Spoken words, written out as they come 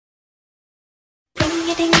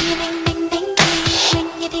Hey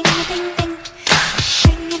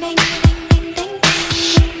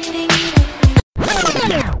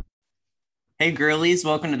girlies,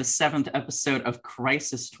 welcome to the 7th episode of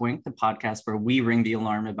Crisis Twink, the podcast where we ring the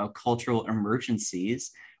alarm about cultural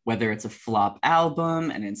emergencies, whether it's a flop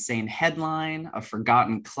album, an insane headline, a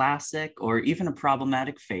forgotten classic, or even a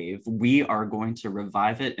problematic fave. We are going to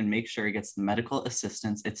revive it and make sure it gets the medical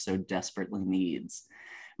assistance it so desperately needs.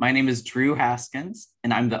 My name is Drew Haskins,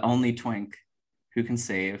 and I'm the only twink who can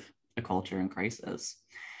save a culture in crisis.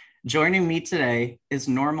 Joining me today is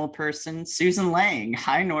normal person Susan Lang.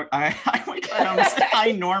 Hi, oh my God, I almost said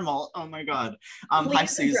hi, normal. Oh my God. Hi,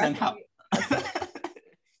 Susan.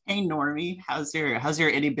 Hey, Normie. How's your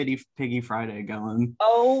itty bitty piggy Friday going?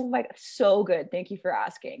 Oh my God, so good. Thank you for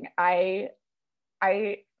asking. I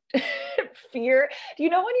fear. Do you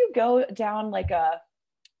know when you go down like a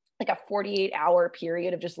 48-hour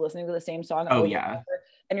period of just listening to the same song? Oh yeah.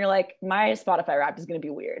 And you're like, my Spotify Wrapped is going to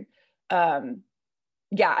be weird.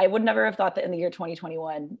 Yeah, I would never have thought that in the year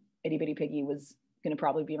 2021, Itty Bitty Piggy was going to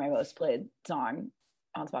probably be my most played song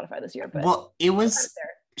on Spotify this year. But well,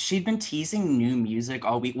 she'd been teasing new music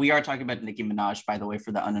all week. We are talking about Nicki Minaj, by the way,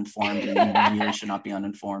 for the uninformed, and you really should not be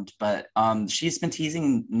uninformed. But she's been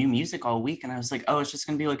teasing new music all week, and I was like, oh, it's just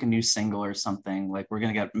going to be like a new single or something. Like we're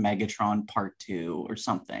going to get Megatron Part 2 or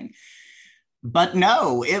something. But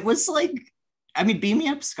no, it was like, I mean, Beam Me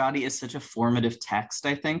Up Scotty is such a formative text,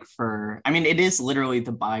 I think, it is literally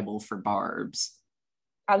the Bible for barbs.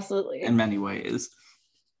 Absolutely. In many ways.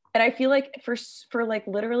 And I feel like for like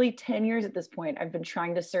literally 10 years at this point, I've been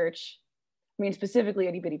trying to search, I mean, specifically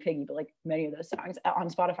Itty Bitty Piggy, but like many of those songs on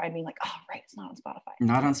Spotify, being like, oh, right, it's not on Spotify.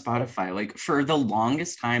 Not on Spotify. Like for the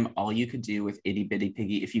longest time, all you could do with Itty Bitty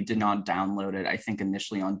Piggy, if you did not download it, I think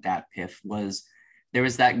initially on Dat Piff, was there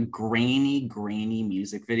was that grainy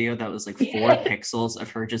music video that was like 4 pixels of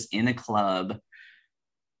her just in a club.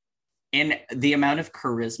 And the amount of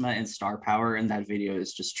charisma and star power in that video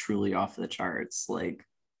is just truly off the charts. Like,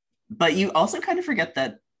 but you also kind of forget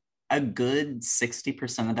that a good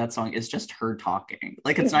 60% of that song is just her talking.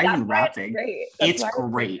 Like, it's not even rapping. It's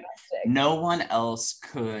great. No one else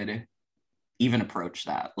could even approach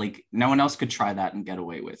that. Like, no one else could try that and get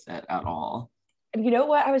away with it at all. And you know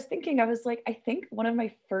what I was thinking? I was like, I think one of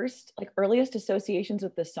my first, like, earliest associations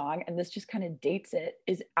with this song, and this just kind of dates it,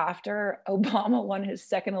 is after Obama won his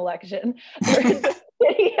second election. There is a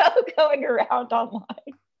video going around online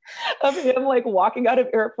of him like walking out of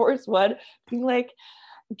Air Force One, being like,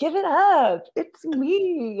 "Give it up, it's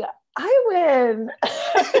me, I win."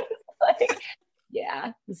 Like,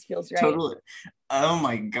 yeah, this feels right. Totally. Oh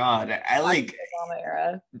my God. I like Obama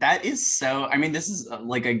era. That is so, I mean, this is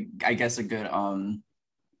like I guess a good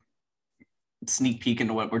sneak peek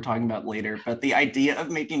into what we're talking about later, but the idea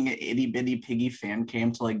of making an Itty Bitty Piggy fan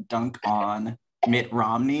cam to like dunk on Mitt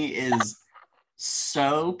Romney is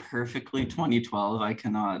so perfectly 2012. I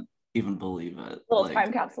cannot even believe it. Little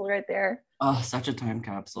time capsule right there. Oh, such a time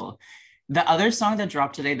capsule. The other song that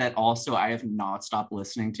dropped today that also I have not stopped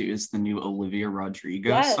listening to is the new Olivia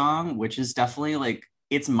Rodrigo song, which is definitely like,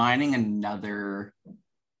 it's mining another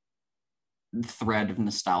thread of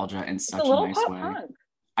nostalgia in such a nice way. Punk.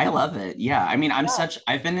 I love it. Yeah. I mean,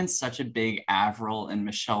 I've been in such a big Avril and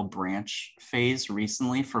Michelle Branch phase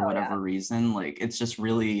recently for whatever reason. Like, it's just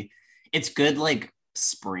really, it's good, like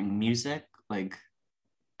spring music, like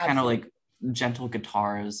kind of like gentle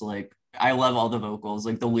guitars, like I love all the vocals,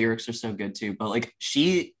 like the lyrics are so good too, but like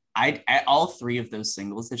all 3 of those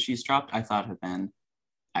singles that she's dropped, I thought have been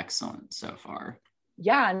excellent so far.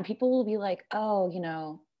 Yeah, and people will be like, oh, you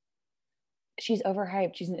know, she's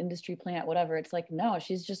overhyped, she's an industry plant, whatever. It's like, no,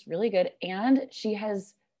 she's just really good. And she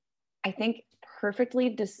has, I think, perfectly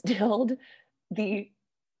distilled the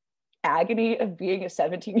agony of being a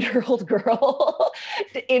 17-year-old girl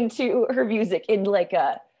into her music in like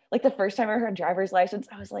the first time I heard Driver's License,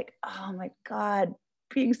 I was like, oh my God,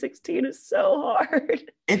 being 16 is so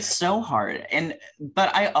hard. It's so hard.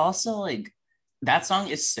 But I also like, that song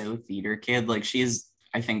is so theater kid. Like, she is,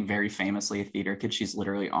 I think, very famously a theater kid. She's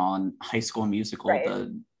literally on High School Musical,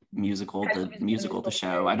 the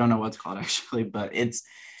show. I don't know what it's called actually, but it's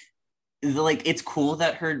like, it's cool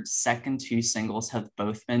that her second 2 singles have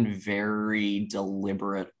both been very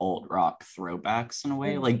deliberate alt rock throwbacks in a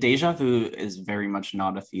way. Like Deja Vu is very much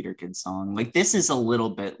not a theater kid song. Like, this is a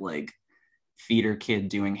little bit like theater kid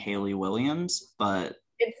doing Hayley Williams, but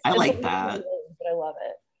I like that. But I love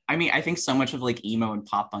it. I mean, I think so much of like emo and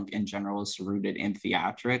pop punk in general is rooted in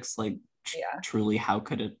theatrics. Like, truly, how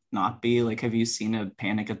could it not be? Like, have you seen a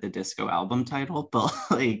Panic at the Disco album title? But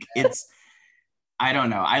like, it's I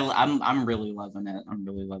don't know. I'm really loving it.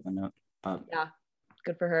 But yeah,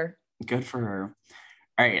 Good for her. Good for her.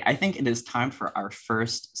 All right, I think it is time for our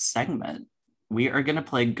first segment. We are going to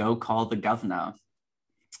play Go Call the Governor.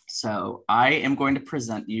 So I am going to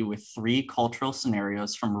present you with 3 cultural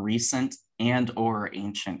scenarios from recent and or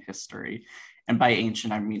ancient history. And by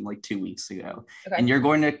ancient, I mean like 2 weeks ago. Okay. And you're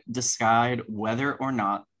going to decide whether or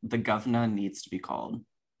not the governor needs to be called.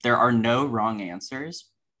 There are no wrong answers,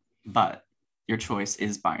 but your choice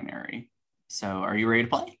is binary. So are you ready to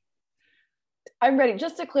play? I'm ready.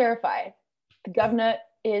 Just to clarify, the governor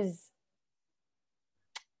is,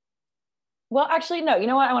 well, actually, no, you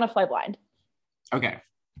know what? I want to fly blind. Okay.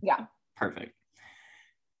 Yeah. Perfect.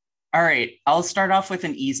 All right. I'll start off with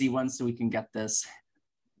an easy one so we can get this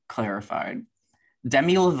clarified.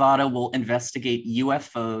 Demi Lovato will investigate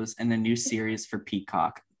UFOs in a new series for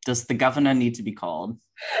Peacock. Does the governor need to be called?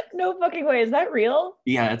 No fucking way. Is that real?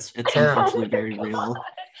 Yeah, it's unfortunately very real.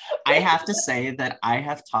 I have to say that I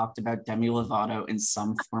have talked about Demi Lovato in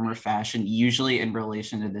some form or fashion, usually in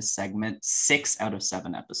relation to this segment, 6 out of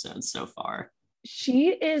 7 episodes so far. She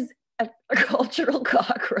is a cultural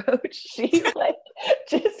cockroach. She like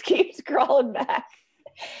just keeps crawling back.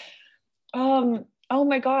 Oh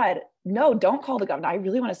my God. No, don't call the governor. I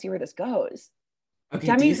really want to see where this goes. Okay,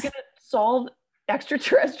 Demi's gonna solve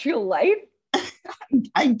extraterrestrial life.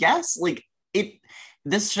 I guess like it.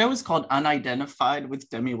 This show is called Unidentified with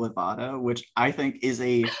Demi Lovato, which I think is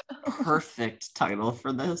a perfect title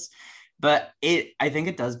for this. But I think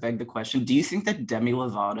it does beg the question: do you think that Demi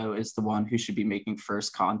Lovato is the one who should be making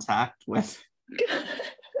first contact with?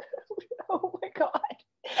 Oh my God!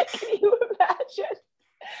 Can you imagine?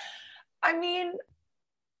 I mean,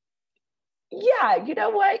 yeah, you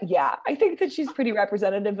know what? Yeah, I think that she's pretty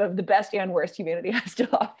representative of the best and worst humanity has to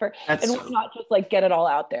offer. And why not just like get it all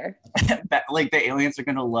out there? Like the aliens are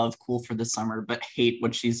gonna love Cool for the Summer, but hate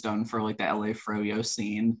what she's done for like the LA Froyo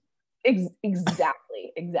scene.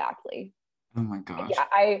 Exactly. Oh my gosh.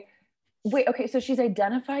 Yeah, wait, okay, so she's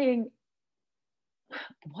identifying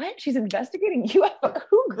what? She's investigating UFO.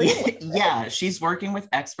 Yeah, she's working with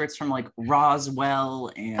experts from like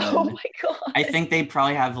Roswell, and oh my God. I think they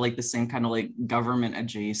probably have like the same kind of like government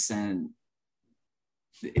adjacent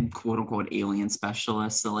quote unquote alien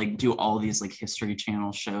specialists that like do all these like History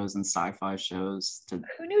Channel shows and sci-fi shows.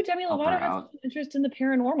 Who knew Demi Lovato has an interest in the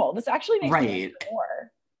paranormal? This actually makes me like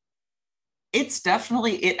more. It's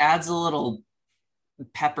definitely, it adds a little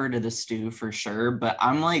pepper to the stew for sure, but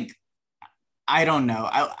I'm like, I don't know.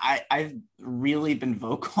 I've really been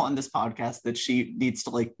vocal on this podcast that she needs to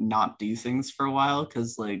like not do things for a while,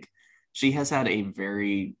 because like she has had a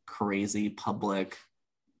very crazy public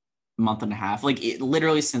month and a half. Like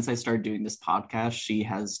literally since I started doing this podcast, she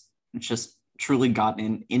has just truly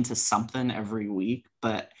gotten into something every week.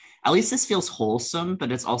 But at least this feels wholesome,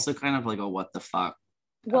 but it's also kind of like a what the fuck.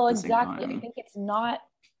 Well, exactly. I think it's not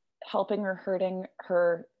helping or hurting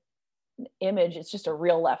her image. It's just a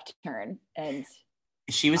real left turn. And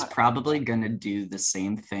she was probably gonna do the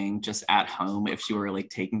same thing just at home if she were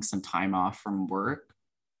like taking some time off from work.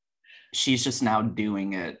 She's just now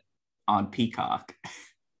doing it on Peacock.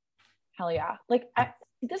 Hell yeah. Like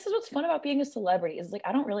this is what's fun about being a celebrity, is like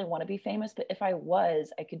I don't really want to be famous, but if I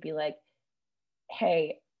was, I could be like,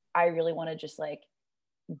 hey, I really want to just like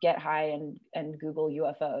get high and Google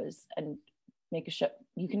UFOs and make a show.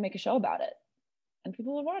 You can make a show about it and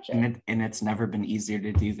people would watch it. And it's never been easier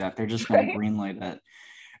to do that. They're just going to greenlight it.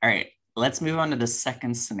 All right, let's move on to the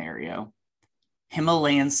second scenario.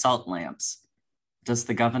 Himalayan salt lamps. Does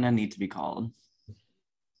the governor need to be called?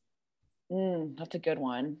 That's a good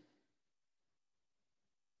one.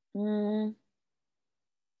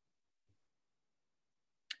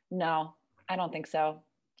 No, I don't think so.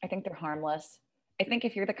 I think they're harmless. I think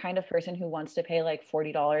if you're the kind of person who wants to pay like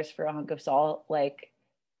 $40 for a hunk of salt, like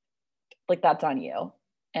that's on you,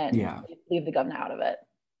 and leave the governor out of it.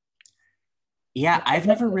 Yeah, I've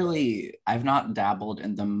not dabbled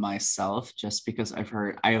in them myself, just because I've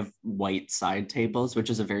heard I have white side tables, which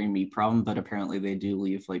is a very me problem, but apparently they do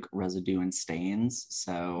leave like residue and stains.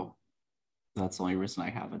 So that's the only reason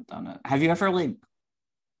I haven't done it. Have you ever like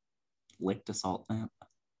licked a salt lamp?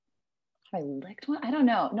 I licked one? I don't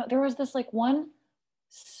know. No, there was this like one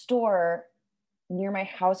store near my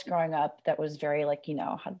house growing up that was very like,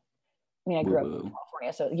 I grew up in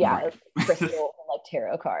California, so yeah, right. Crystal and like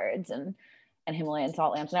tarot cards and Himalayan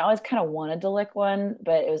salt lamps, and I always kind of wanted to lick one,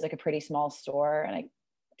 but it was like a pretty small store, and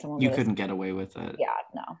you couldn't get away with it. Yeah,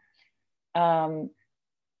 no.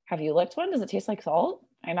 Have you licked one? Does it taste like salt?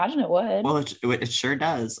 I imagine it would. Well, it sure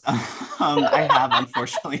does. I have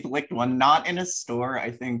unfortunately licked one, not in a store.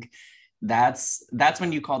 I think that's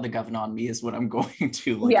when you call the governor on me, is when I'm going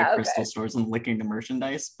to like the crystal stores and licking the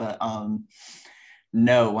merchandise. But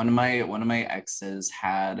No, one of my exes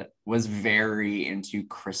was very into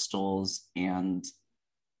crystals and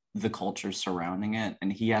the culture surrounding it,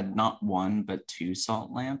 and he had not one but two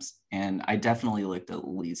salt lamps, and I definitely licked at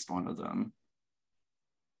least one of them.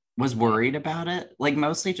 Was worried about it, like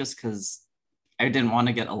mostly just because I didn't want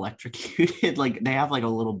to get electrocuted. Like they have like a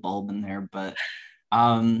little bulb in there, but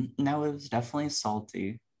no, it was definitely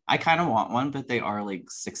salty. I kind of want one, but they are like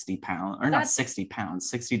 60 pounds, or not That's 60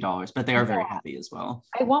 pounds, $60, but they are yeah. very heavy as well.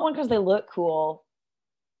 I want one because they look cool,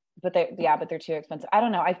 but they're too expensive. I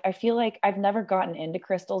don't know. I feel like I've never gotten into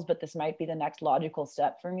crystals, but this might be the next logical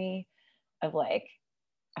step for me. Of like,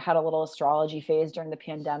 I had a little astrology phase during the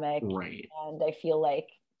pandemic, Right. and I feel like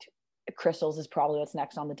crystals is probably what's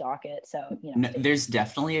next on the docket. So No, there's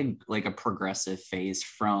definitely a progressive phase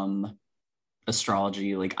from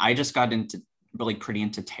astrology. Like I just got into really pretty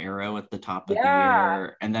into tarot at the top of the yeah,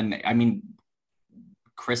 year, and then I mean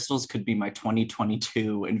crystals could be my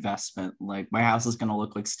 2022 investment. Like my house is going to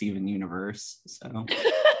look like Steven Universe. So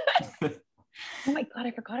oh my god,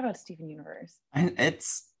 I forgot about Steven Universe. and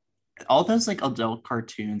it's all those like adult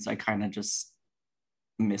cartoons I kind of just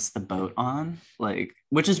miss the boat on, like,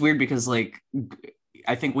 which is weird because like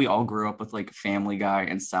I think we all grew up with like Family Guy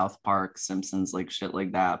and South Park, Simpsons, like shit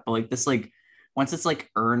like that. But like this, like once it's like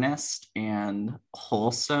earnest and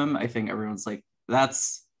wholesome, I think everyone's like,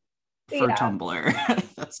 that's for Yeah,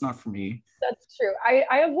 Tumblr. That's not for me. that's true.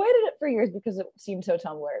 I avoided it for years because it seemed so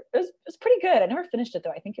Tumblr. It was pretty good. I never finished it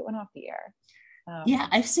though. I think it went off the air. Yeah, Um,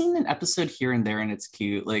 I've seen an episode here and there, and it's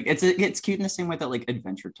cute. Like it's cute in the same way that like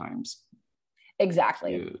Adventure Times.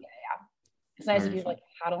 exactly. Cute. Yeah. It's nice if Very you've fun. like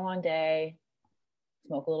had a long day,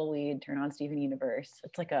 smoke a little weed, turn on Steven Universe.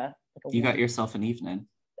 It's like a You got warm yourself an evening.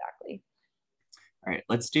 exactly. All right,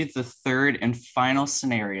 let's do the third and final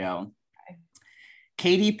scenario.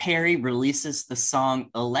 Katy Perry releases the song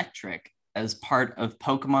Electric as part of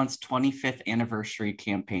Pokemon's 25th anniversary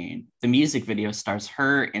campaign. The music video stars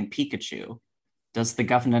her and Pikachu. Does the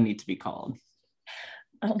governor need to be called?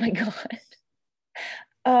 Oh my god.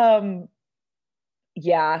 Um,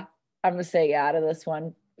 yeah, I'm gonna say yeah to this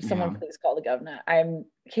one. Someone Yeah. please call the governor. I'm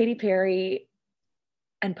Katy Perry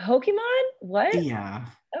and Pokemon. What? Yeah.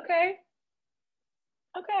 Okay,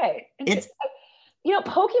 okay. It's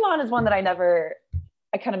Pokemon is one that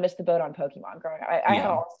I kind of missed the boat on Pokemon growing up. I had yeah.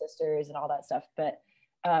 all sisters and all that stuff, but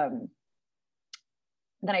um,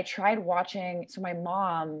 then I tried watching. So my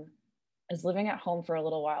mom is living at home for a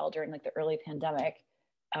little while during like the early pandemic,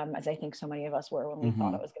 as I think so many of us were when we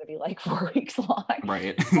thought it Mhm. was going to be like 4 weeks long.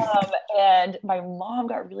 Right. And my mom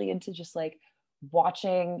got really into just like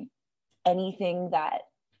watching anything that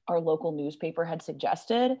our local newspaper had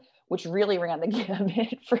suggested, which really ran the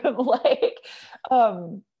gamut from like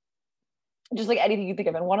um, just like anything you think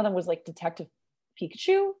of. And one of them was like Detective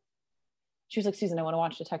Pikachu. She was like, Susan, I want to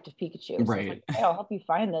watch Detective Pikachu. So I was like, Right. okay, I'll help you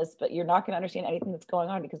find this, but you're not going to understand anything that's going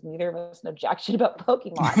on because neither of us know jack shit about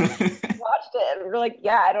Pokemon. We watched it and we are like,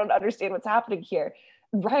 yeah, I don't understand what's happening here.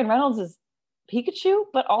 Ryan Reynolds is Pikachu,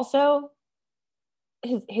 but also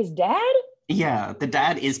his dad? Yeah, the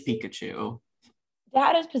dad is Pikachu.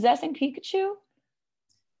 Dad is possessing Pikachu?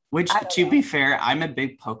 Which, I don't to know. be fair, I'm a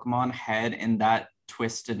big Pokemon head, and that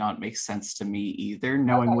twist did not make sense to me either,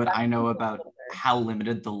 knowing Okay, what that I know makes about sense. how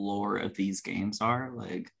limited the lore of these games are.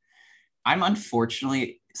 Like, I'm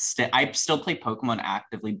unfortunately I still play Pokemon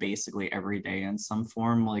actively basically every day in some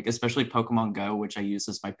form, like especially Pokemon Go, which I use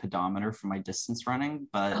as my pedometer for my distance running.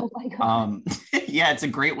 But Oh my god. um yeah, it's a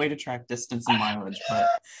great way to track distance and mileage, but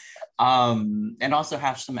and also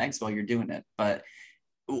hatch some eggs while you're doing it. But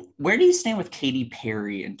where do you stand with Katy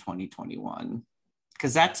Perry in 2021?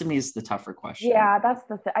 Because that to me is the tougher question. Yeah, that's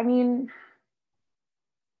the thing. I mean,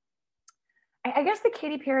 I guess the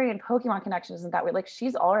Katy Perry and Pokemon connection isn't that way. Like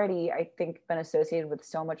she's already, I think, been associated with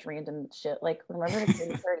so much random shit. Like remember the Katy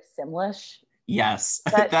Perry Simlish Yes,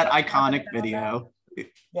 that that happened iconic around that? video.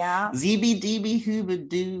 Yeah, ZBDB Hooba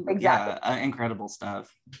Doo. exactly. Yeah, incredible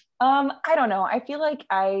stuff. I don't know. I feel like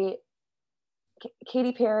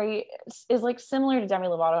Katy Perry is like similar to Demi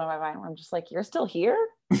Lovato in my mind, where I'm just like, you're still here.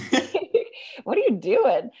 What are you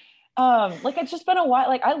doing? Like it's just been a while.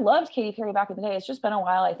 Like I loved Katy Perry back in the day. It's just been a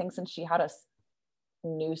while, I think, since she had a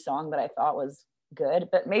new song that I thought was good.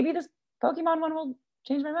 But maybe this Pokemon one will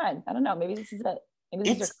change my mind. I don't know. Maybe this is it. Maybe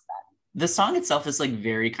this is her. It's the song itself is like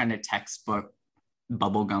very kind of textbook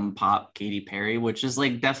bubblegum pop Katy Perry, which is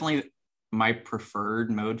like definitely my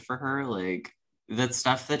preferred mode for her. Like that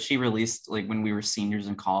stuff that she released like when we were seniors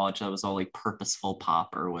in college, that was all like purposeful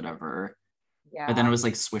pop or whatever. But then Yeah. it was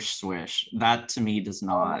like swish swish. That to me does Oh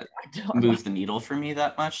my not god. Don't remind move the needle for me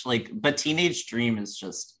that much. Like, but Teenage Dream is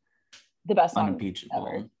just the best song ever.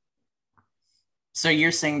 unimpeachable. So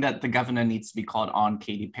you're saying that the governor needs to be called on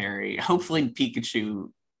Katy Perry. Hopefully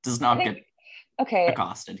Pikachu does I not think, get okay,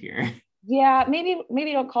 accosted here. yeah,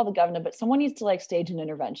 maybe don't call the governor, but someone needs to like stage an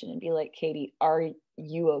intervention and be like, Katie, are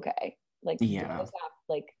you okay? Like, what Yeah. is that?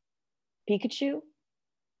 Like, Pikachu,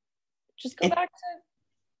 just go It back to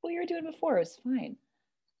what you were doing before. It was fine.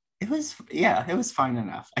 it was, yeah, it was fine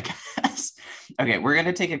enough, I guess. Okay, we're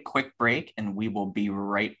gonna take a quick break and we will be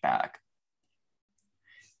right back.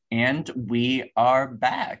 And we are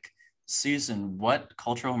back. Susan, what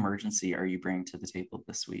cultural emergency are you bringing to the table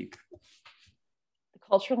this week? The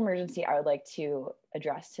cultural emergency I would like to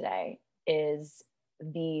address today is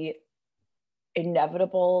the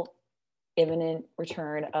inevitable, imminent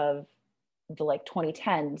return of the like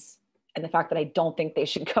 2010s and the fact that I don't think they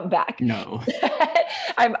should come back. No.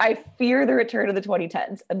 I fear the return of the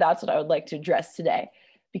 2010s, and that's what I would like to address today,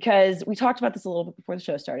 because we talked about this a little bit before the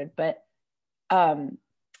show started, but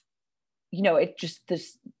it just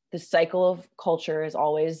the cycle of culture is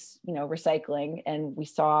always recycling, and we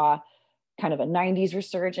saw kind of a 90s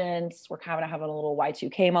resurgence. We're kind of having a little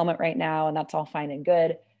Y2K moment right now, and that's all fine and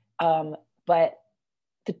good. But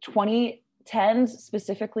the 2010s,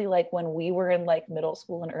 specifically, like when we were in like middle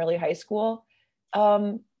school and early high school,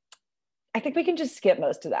 I think we can just skip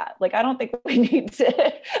most of that. Like, I don't think we need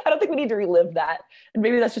to relive that. And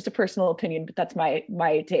maybe that's just a personal opinion, but that's my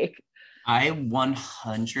take. I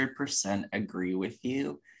 100% agree with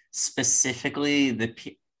you. Specifically,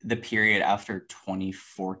 the period after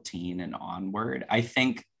 2014 and onward. I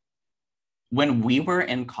think when we were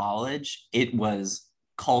in college, it was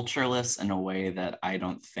cultureless in a way that I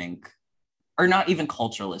don't think, or not even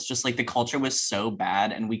cultureless, just like the culture was so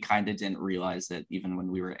bad and we kind of didn't realize it even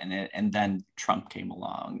when we were in it. And then Trump came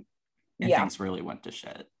along and Yeah. things really went to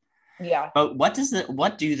shit. Yeah. But what do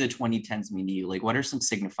the 2010s mean to you? Like, what are some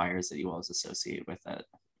signifiers that you always associate with it?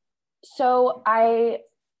 So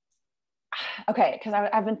because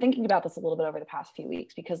I've been thinking about this a little bit over the past few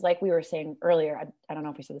weeks, because like we were saying earlier, I don't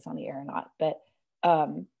know if we said this on the air or not, but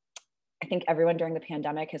I think everyone during the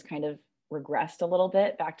pandemic has kind of regressed a little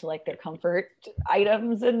bit back to like their comfort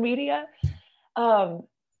items in media. And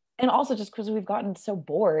also just because we've gotten so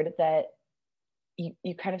bored that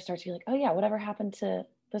you kind of start to be like, oh yeah, whatever happened to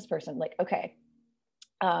this person? Like, okay,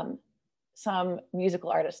 some musical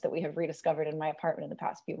artists that we have rediscovered in my apartment in the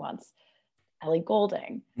past few months: Ellie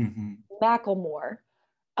Goulding, Mm-hmm. Macklemore.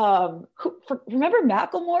 Remember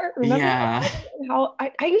Macklemore? Remember Yeah. how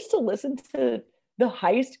I used to listen to The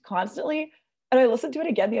Heist constantly, and I listened to it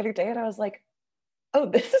again the other day, and I was like, oh,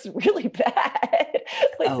 this is really bad.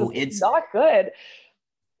 Like, this Oh, is not good.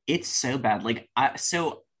 it's so bad.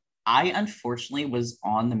 I unfortunately was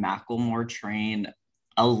on the Macklemore train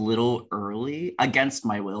a little early, against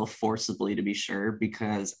my will, forcibly to be sure,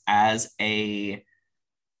 because as a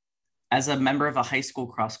member of a high school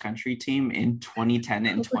cross country team in 2010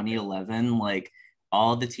 and 2011, like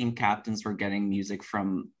all the team captains were getting music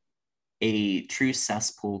from a true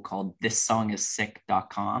cesspool called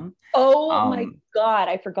thissongissick.com. Oh my God,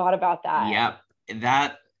 I forgot about that. Yep,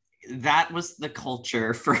 that was the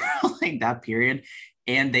culture for like that period.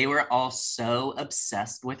 And they were all so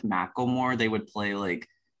obsessed with Macklemore. They would play like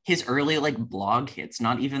his early like blog hits,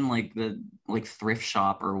 not even like the like thrift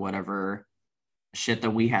shop or whatever shit that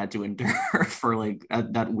we had to endure for like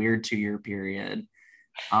that weird 2 year period.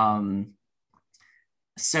 Um,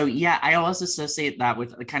 so yeah, I always associate that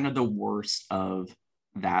with kind of the worst of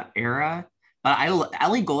that era. But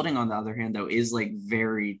Ellie Goulding, on the other hand, though, is like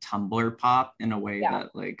very Tumblr pop in a way Yeah.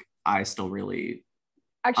 that like I still really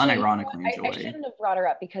Actually, unironically I enjoy. shouldn't have brought her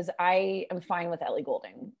up, because I am fine with Ellie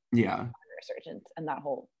Goulding Yeah, resurgence and that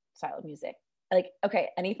whole style of music. Like, okay,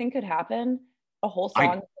 anything could happen. A whole I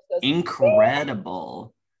song goes,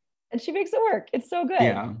 incredible. and she makes it work. It's so good.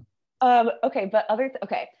 Yeah. Okay, but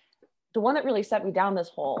okay, the one that really set me down this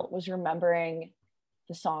hole was remembering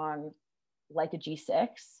the song "Like a G6"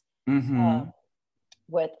 Mm-hmm.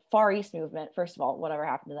 with Far East Movement. First of all, whatever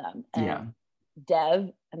happened to them? Yeah. And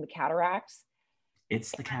Dev and the Cataracts.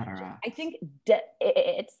 It's the cataract. I think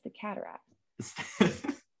it's the Cataracts.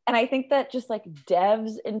 And I think that just like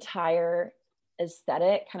Dev's entire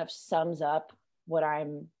aesthetic kind of sums up what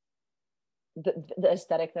I'm the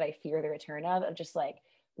aesthetic that I fear the return of just like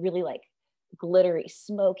really like glittery,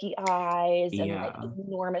 smoky eyes and like Yeah.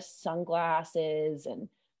 enormous sunglasses and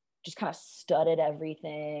just kind of studded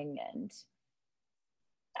everything. And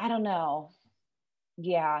I don't know.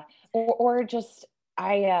 Yeah. Or just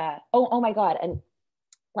oh my God. And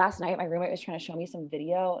last night my roommate was trying to show me some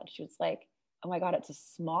video, and she was like, oh my God, it's a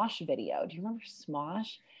Smosh video. Do you remember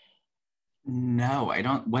Smosh? No, I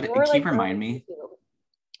don't. They What? were Can you like remind early me? YouTube,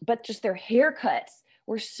 but just their haircuts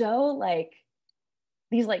were so like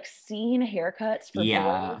these like scene haircuts for boys.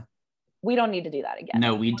 Yeah. We don't need to do that again.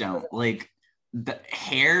 No, we don't. Like the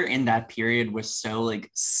hair in that period was so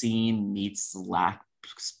like scene meets lax,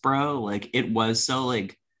 bro. Like it was so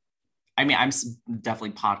like, I mean,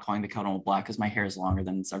 definitely pot calling the kettle black because my hair is longer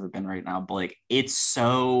than it's ever been right now. But like, it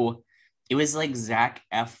was like Zac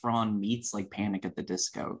Efron meets like Panic at the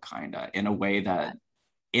Disco, kind of in a way that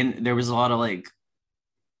there was a lot of like,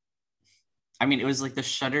 I mean, it was like the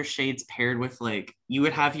shutter shades paired with like, you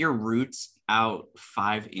would have your roots out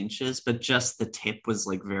 5 inches, but just the tip was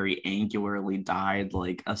like very angularly dyed,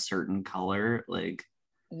 like a certain color. Like,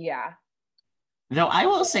 Yeah. though I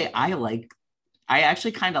will say, I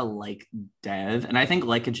actually kind of like Dev, and I think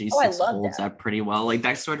like a Oh, I G6 love holds that. up pretty well. Like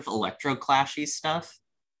that sort of electro clashy stuff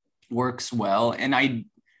works well. And I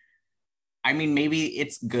mean, maybe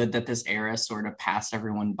it's good that this era sort of passed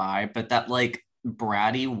everyone by, but that like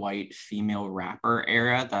bratty white female rapper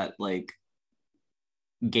era that like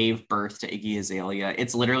gave birth to Iggy Azalea.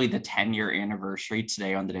 It's literally the 10-year anniversary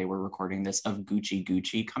today on the day we're recording this of Gucci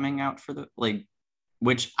Gucci coming out for the like,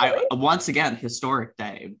 which I Really? once again historic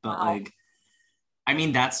day, but Wow. like I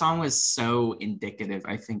mean that song was so indicative,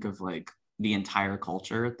 I think, of like the entire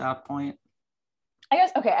culture at that point. I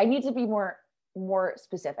guess okay, I need to be more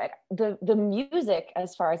specific. The music,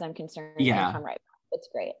 as far as I'm concerned, can Yeah. come right back. It's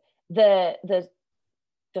great. The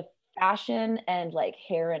fashion and like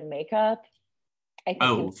hair and makeup, I think can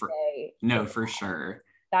Oh, stay no, the for sure.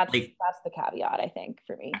 Like that's the caveat, I think,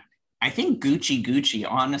 for me. I think Gucci Gucci,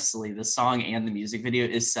 honestly, the song and the music video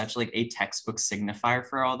is such like a textbook signifier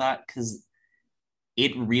for all that because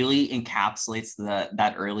it really encapsulates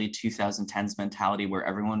that early 2010s mentality where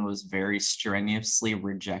everyone was very strenuously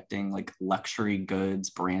rejecting like luxury goods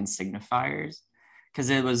brand signifiers because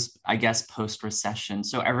it was, I guess, post recession.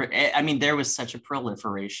 So I mean, there was such a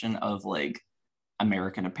proliferation of like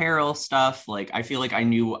American Apparel stuff. Like I feel like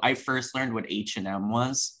I first learned what H&M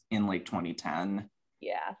was in like 2010.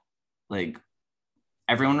 Yeah. Like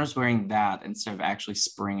everyone was wearing that instead of actually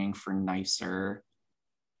springing for nicer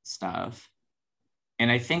stuff.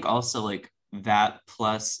 And I think also like that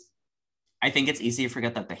plus I think it's easy to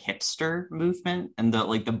forget that the hipster movement and the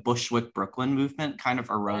like the Bushwick Brooklyn movement kind of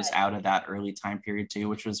arose Yeah. out of that early time period too,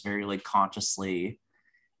 which was very like consciously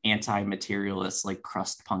anti-materialist, like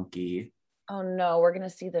crust punky. Oh no, we're gonna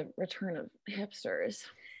see the return of hipsters.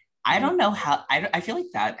 I don't know how I feel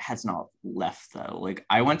like that has not left though. Like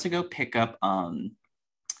I went to go pick up on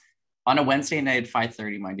a Wednesday night at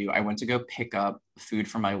 5:30, mind you, I went to go pick up food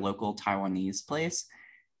from my local Taiwanese place.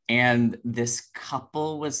 And this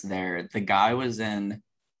couple was there. The guy was in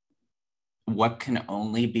what can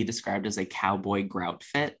only be described as a cowboy grout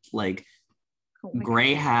fit, like Oh my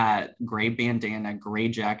gray god. hat, gray bandana, gray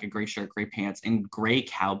jacket, gray shirt, gray pants, and gray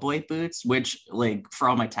cowboy boots, which like for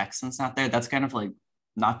all my Texans out there, that's kind of like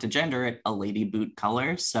not to gender it, a lady boot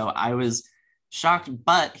color. So I was shocked,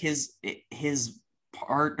 but his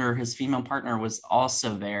partner, his female partner was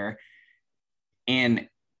also there in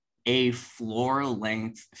a floor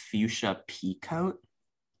length fuchsia pea coat.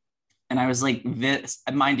 And I was like, this,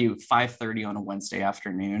 mind you, 5:30 on a Wednesday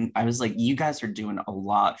afternoon. I was like, you guys are doing a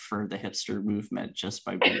lot for the hipster movement just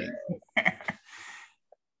by being there.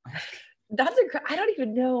 I don't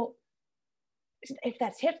even know if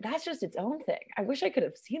that's hip. That's just its own thing. I wish I could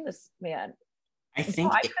have seen this man. I Now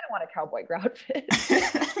think I kind of want a cowboy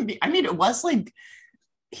outfit. I mean, it was like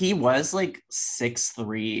he was like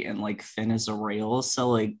 6'3" and like thin as a rail. So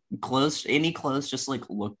like any clothes just like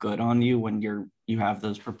look good on you when you have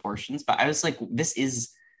those proportions. But I was like,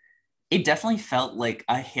 it definitely felt like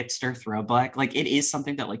a hipster throwback. Like it is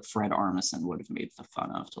something that like Fred Armisen would have made the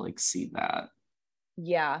fun of to like see that.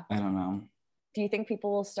 Yeah. I don't know. Do you think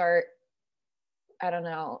people will start, I don't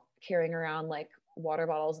know, carrying around like water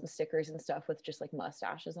bottles and stickers and stuff with just like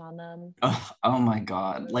mustaches on them? Oh my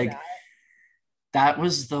God. Remember Like that? that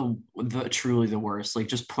was the truly the worst. Like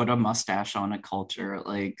just put a mustache on a culture.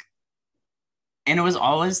 Like and it was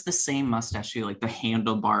always the same mustache too, like the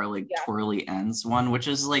handlebar, like Yeah. twirly ends one, which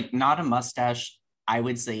is like not a mustache. I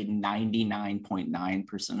would say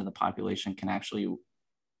 99.9% of the population can actually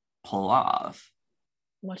pull off,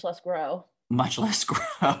 Much less grow. much less grow.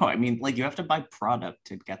 I mean, like you have to buy product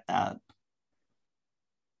to get that.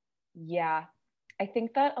 Yeah. I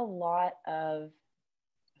think that a lot of,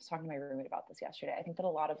 I was talking to my roommate about this yesterday. I think that a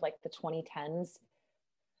lot of like the 2010s,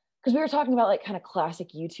 because we were talking about like kind of classic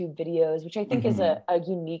YouTube videos, which I think is Mm-hmm. a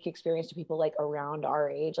unique experience to people like around our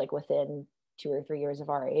age, like within 2 or 3 years of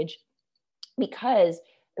our age, because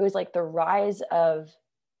it was like the rise of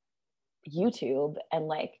YouTube and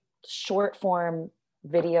like short form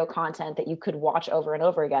video content that you could watch over and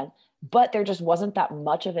over again, but there just wasn't that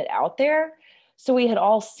much of it out there. So we had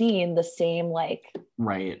all seen the same like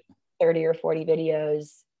Right. 30 or 40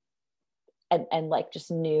 videos and like just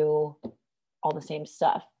knew all the same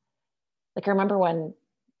stuff. Like I remember when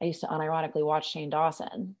I used to unironically watch Shane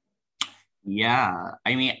Dawson. Yeah.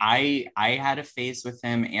 I mean, I had a phase with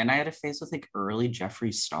him, and I had a phase with like early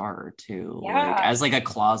Jeffree Star too. Like Yeah. as like a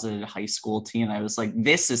closeted high school teen, I was like,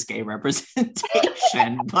 this is gay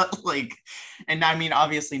representation. But like, and I mean,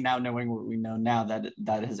 obviously now knowing what we know now,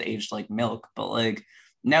 that has aged like milk. But like,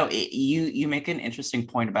 no, you make an interesting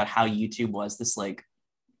point about how YouTube was this like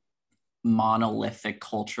monolithic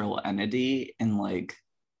cultural entity, and like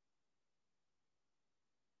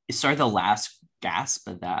it started the last gasp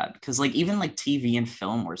of that, because like even like TV and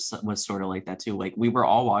film was sort of like that too. Like we were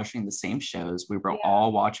all watching the same shows, we were Yeah.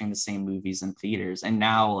 all watching the same movies in theaters, and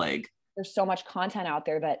now like There's so much content out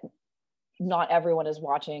there that not everyone is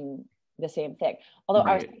watching the same thing. Although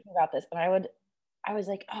I was right. thinking about this and I was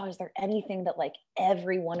like, oh, is there anything that like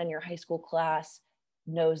everyone in your high school class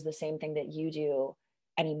knows the same thing that you do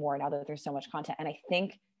anymore now that there's so much content? And I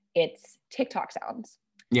think it's TikTok sounds.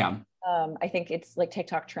 Yeah. I think it's like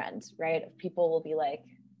TikTok trends, right? People will be like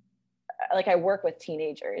I work with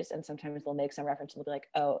teenagers and sometimes they'll make some reference and they'll be like,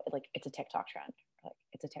 oh, like it's a TikTok trend, like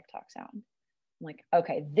it's a TikTok sound. I'm like,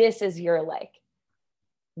 okay, this is your like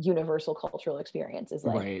universal cultural experience is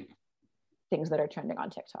like Right. things that are trending on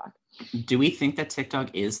TikTok. Do we think that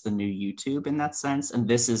TikTok is the new YouTube in that sense? And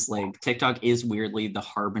this is like TikTok is weirdly the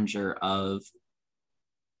harbinger of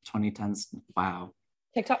 2010s. Wow.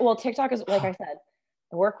 TikTok is like I said,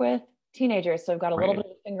 I work with teenagers, so I've got a little Right.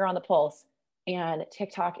 bit of a finger on the pulse. And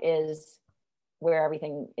TikTok is where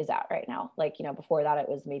everything is at right now. Like, you know, before that it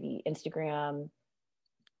was maybe Instagram,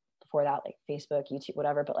 before that like Facebook, YouTube,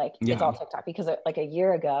 whatever, but like it's Yeah. all TikTok because like a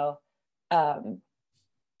year ago,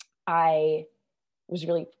 I was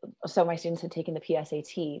really so my students had taken the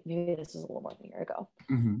PSAT. Maybe this is a little more than a year ago.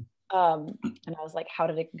 Mm-hmm. And I was like, how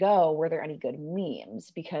did it go? Were there any good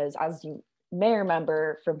memes? Because as you may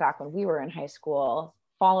remember from back when we were in high school,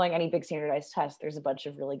 following any big standardized test, there's a bunch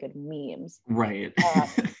of really good memes. Right.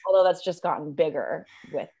 Although that's just gotten bigger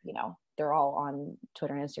with, you know, they're all on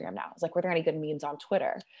Twitter and Instagram now. It's like, were there any good memes on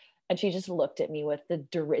Twitter? And she just looked at me with the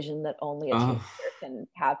derision that only a teenager Oh, can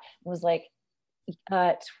have and was like,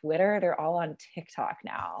 Twitter, they're all on TikTok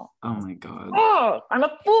now. oh my God. Oh, I'm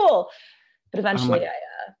a fool. But Oh eventually my,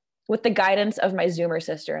 with the guidance of my Zoomer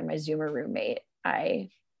sister and my Zoomer roommate, I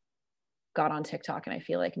got on TikTok and I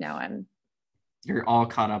feel like now I'm you're all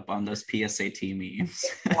caught up on those PSAT memes.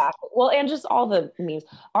 exactly. Well, and just all the memes.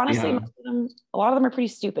 Honestly, Yeah. most of them, a lot of them are pretty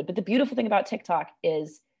stupid. But the beautiful thing about TikTok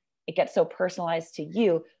is it gets so personalized to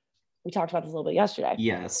you. We talked about this a little bit yesterday.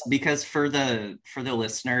 Yes, because for the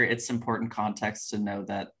listener, it's important context to know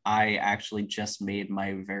that I actually just made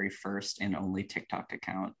my very first and only TikTok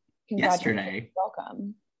account Congratulations. yesterday.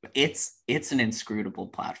 Welcome. It's an inscrutable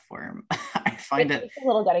platform. I It find it, takes a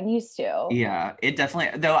little getting used to. yeah, it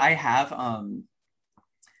definitely, though I have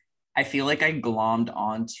I feel like I glommed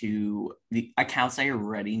onto the accounts I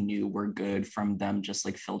already knew were good from them just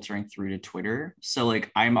like filtering through to Twitter. So like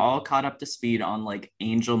I'm all caught up to speed on like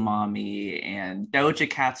Angel Mommy and Doja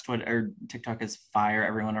Cat's Twitter or TikTok is fire.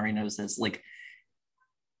 Everyone already knows this. Like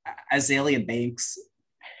Azalea Banks,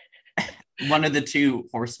 one of the two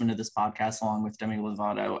horsemen of this podcast, along with Demi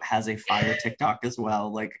Lovato, has a fire TikTok as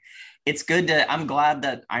well. Like it's good to, I'm glad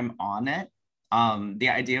that I'm on it. The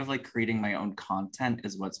idea of like creating my own content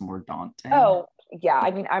is what's more daunting. Oh, yeah. I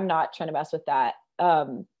mean, I'm not trying to mess with that.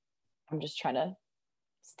 I'm just trying to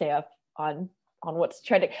stay up on what's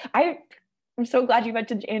trending. I'm so glad you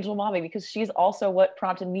mentioned Angel Mommy because she's also what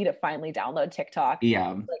prompted me to finally download TikTok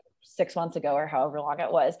Yeah. like 6 months ago or however long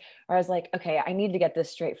it was. Where I was like, okay, I need to get this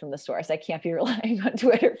straight from the source. I can't be relying on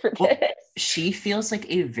Twitter for Well, this. she feels like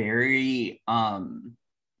a very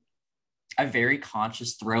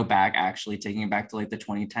conscious throwback, actually taking it back to like the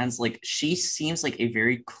 2010s. Like she seems like a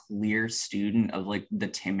very clear student of like the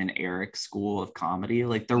Tim and Eric school of comedy,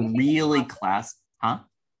 like the really class, huh?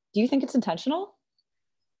 Do you think it's intentional?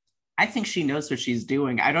 I think she knows what she's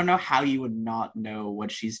doing. I don't know how you would not know what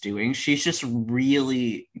she's doing. She's just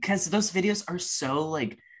really, because those videos are so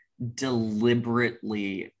like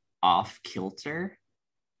deliberately off kilter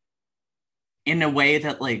in a way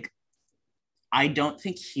that like I don't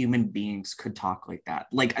think human beings could talk like that.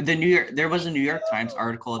 Like there was a New York Times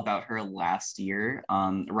article about her last year,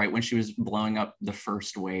 right when she was blowing up the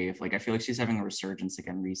first wave. Like I feel like she's having a resurgence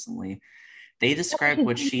again recently. They described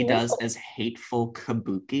what she does as hateful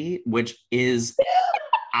kabuki, which is,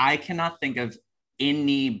 I cannot think of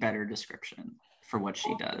any better description for what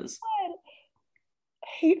she does. God.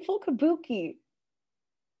 Hateful kabuki.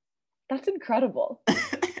 That's incredible.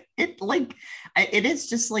 like it is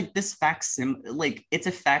just like this like it's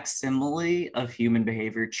a facsimile of human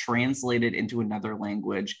behavior translated into another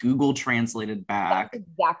language, Google translated That's back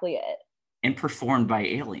exactly it. and performed by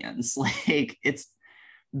aliens. Like it's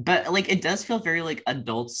but like it does feel very like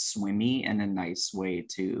adult swimmy in a nice way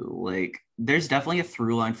too. Like there's definitely a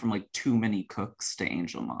through line from like Too Many Cooks to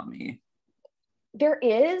Angel Mommy. There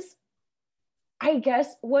is, I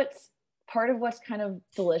guess, what's part of what's kind of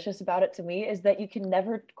delicious about it to me is that you can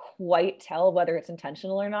never quite tell whether it's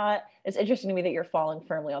intentional or not. It's interesting to me that you're falling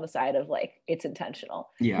firmly on the side of like it's intentional.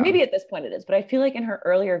 Yeah. Maybe at this point it is, but I feel like in her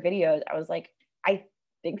earlier videos, I was like, I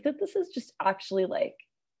think that this is just actually like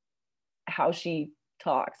how she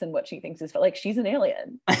talks and what she thinks is like she's an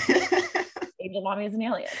alien. Angel Mommy is an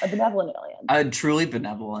alien, a benevolent alien. Truly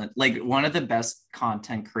benevolent, like one of the best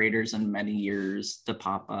content creators in many years to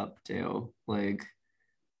pop up too. Like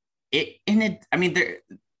I mean, there,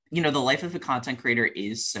 you know, the life of a content creator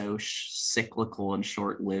is so cyclical and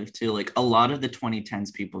short-lived too. Like a lot of the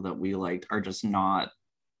 2010s people that we liked are just not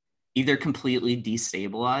either completely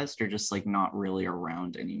destabilized or just like not really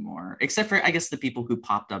around anymore, except for I guess the people who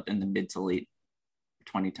popped up in the mid to late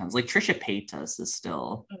 2010s. Like Tricia Paytas is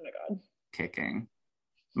still oh my god kicking.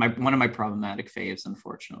 One of my problematic faves,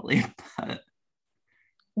 unfortunately. But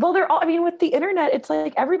well, they're all, I mean, with the internet, it's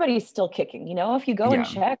like everybody's still kicking, you know, if you go and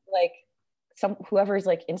yeah, check like whoever's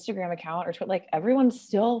like Instagram account or like everyone's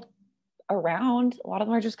still around. A lot of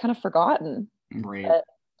them are just kind of forgotten. right. But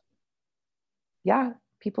yeah,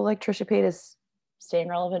 people like Trisha Paytas staying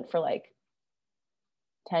relevant for like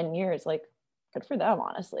 10 years, like good for them,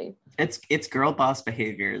 honestly. It's girl boss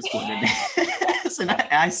behavior is what it is. And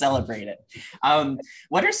I celebrate it.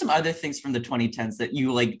 What are some other things from the 2010s that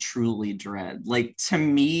you like truly dread? Like to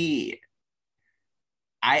me,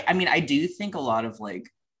 I mean, I do think a lot of like,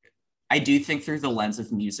 I do think through the lens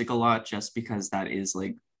of music a lot, just because that is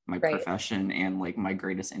like my Right. profession and like my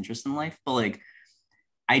greatest interest in life. But like,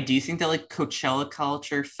 I do think that like Coachella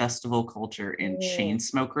culture, festival culture, and chain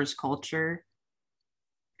smokers culture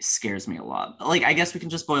scares me a lot. Like, I guess we can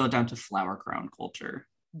just boil it down to flower crown culture.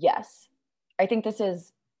 Yes. I think this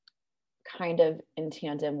is kind of in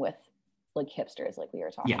tandem with like hipsters, like we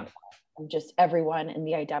were talking Yeah. about. And just everyone in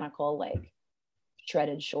the identical like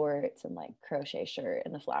shredded shorts and like crochet shirt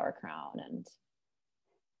and the flower crown and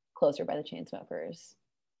Closer by the Chainsmokers.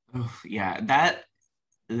 Oh, yeah,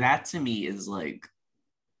 that to me is like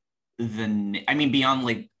I mean, beyond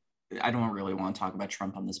like, I don't really want to talk about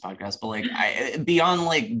Trump on this podcast, but like beyond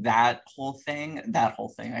like that whole thing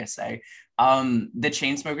I say, the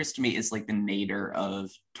Chainsmokers to me is like the nadir of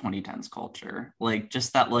 2010s culture. Like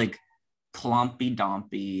just that like clompy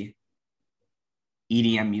dompy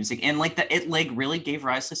EDM music. And like that it like really gave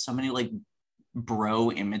rise to so many like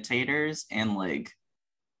bro imitators and like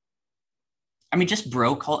I mean, just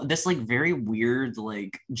this like very weird,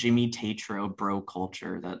 like Jimmy Tatro bro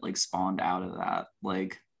culture that like spawned out of that.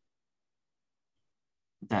 Like,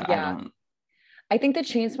 that I Yeah. don't. I think the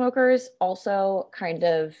Chainsmokers also kind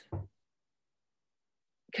of,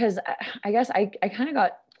 because I guess I kind of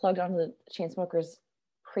got plugged onto the Chainsmokers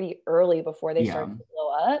pretty early before they Yeah. started to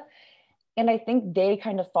blow up. And I think they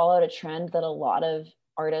kind of followed a trend that a lot of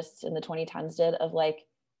artists in the 2010s did of like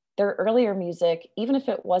their earlier music, even if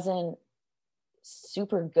it wasn't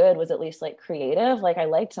super good, was at least like creative. Like I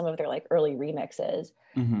liked some of their like early remixes.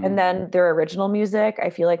 Mm-hmm. And then their original music, I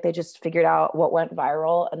feel like they just figured out what went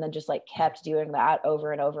viral and then just like kept doing that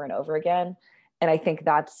over and over and over again. And I think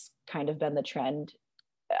that's kind of been the trend,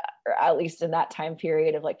 or at least in that time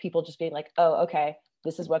period of like people just being like, oh, okay,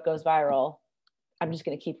 this is what goes viral. I'm just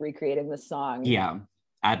going to keep recreating this song. Yeah.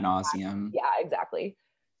 Ad nauseum. Yeah, exactly.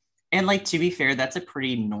 And like, to be fair, that's a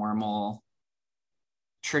pretty normal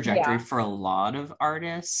trajectory Yeah. for a lot of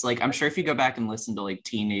artists. Like, I'm sure if you go back and listen to like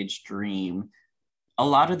Teenage Dream, a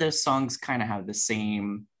lot of those songs kind of have the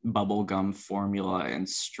same bubblegum formula and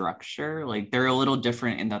structure. Like they're a little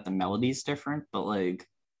different in that the melody's different, but like,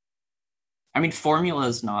 I mean, formula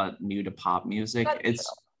is not new to pop music. That's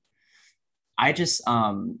true. I just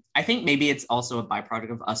I think maybe it's also a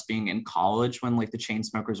byproduct of us being in college when like the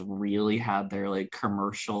Chainsmokers really had their like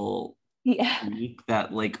commercial Yeah. peak,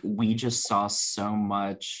 that like we just saw so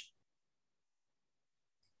much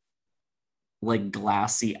like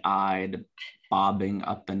glassy eyed bobbing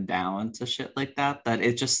up and down to shit like that, that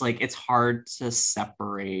it's just like it's hard to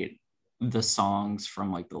separate the songs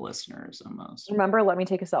from like the listeners almost. Remember Let Me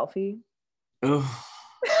Take a Selfie? Ugh.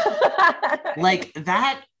 Like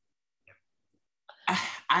that,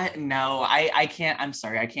 I can't, I'm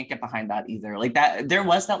sorry, I can't get behind that either. Like that there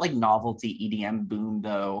was that like novelty EDM boom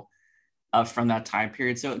though from that time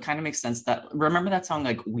period. So it kind of makes sense that, remember that song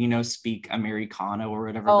like We No Speak Americano or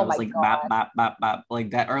whatever, Oh that was my like bap God. bap bap bap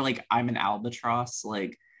like that, or like I'm an Albatross.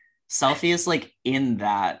 Like Selfie is like in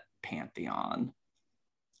that pantheon.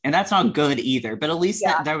 And that's not good either, but at least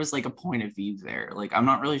Yeah. that there was like a point of view there. Like I'm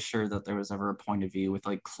not really sure that there was ever a point of view with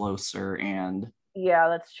like Closer and Yeah,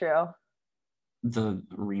 that's true. the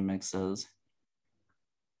remixes.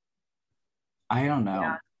 I don't Yeah.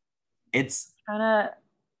 know. It's Kind of,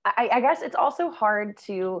 I guess it's also hard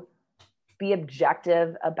to be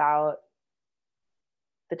objective about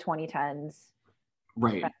the 2010s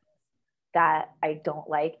right. that I don't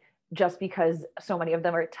like, just because so many of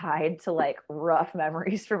them are tied to like rough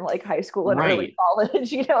memories from like high school and early Right.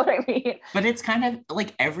 college. You know what I mean? But it's kind of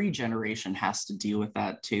like every generation has to deal with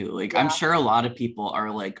that too. Like I'm Yeah. sure a lot of people are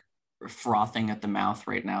like frothing at the mouth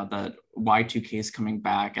right now that Y2K is coming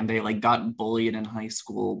back and they like got bullied in high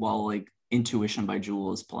school while like Intuition by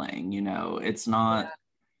Jewel is playing, you know. It's not, Yeah.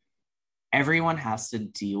 everyone has to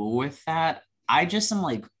deal with that. I just am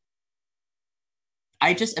like,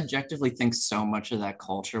 I just objectively think so much of that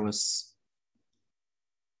culture was,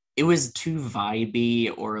 it was too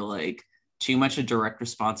vibey or like too much a direct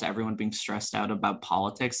response to everyone being stressed out about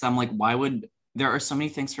politics. I'm like, why would, there are so many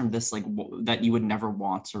things from this like that you would never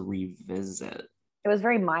want to revisit. It was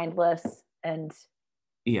very mindless and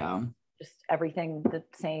Yeah. just everything the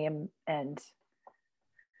same. And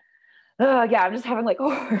yeah, I'm just having like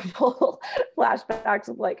horrible flashbacks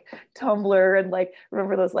of like Tumblr and like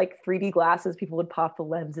remember those like 3D glasses people would pop the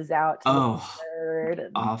lenses out to look Oh, weird,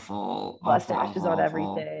 and awful, awful, mustaches awful, on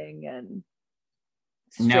awful. everything, and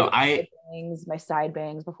No, straight bangs, my side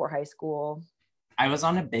bangs before high school. I was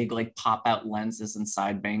on a big like pop out lenses and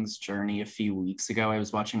side bangs journey a few weeks ago. I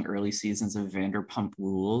was watching early seasons of Vanderpump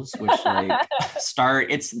Rules, which like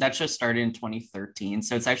that show started in 2013.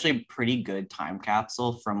 So it's actually a pretty good time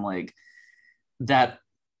capsule from like that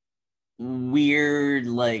weird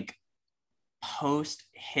like post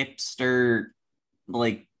hipster,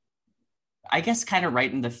 like I guess kind of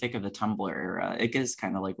right in the thick of the Tumblr era. It is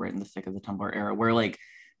kind of like right in the thick of the Tumblr era where like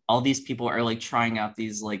all these people are like trying out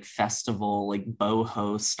these like festival like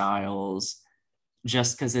boho styles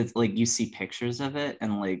just because it's like you see pictures of it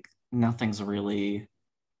and like nothing's really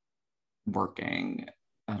working.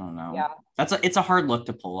 I don't know. Yeah. It's a hard look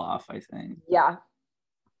to pull off, I think. Yeah.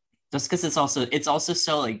 Just because it's also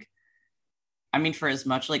so like, I mean, for as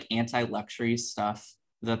much like anti-luxury stuff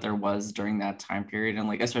that there was during that time period and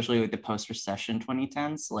like especially like the post-recession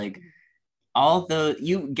 2010s, like all the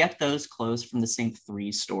you get those clothes from the same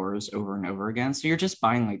three stores over and over again, so you're just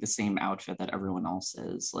buying like the same outfit that everyone else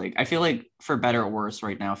is. Like I feel like for better or worse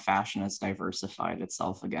right now fashion has diversified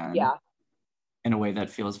itself again Yeah. in a way that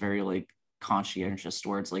feels very like conscientious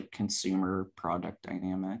towards like consumer product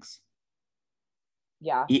dynamics.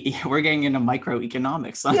 Yeah. We're getting into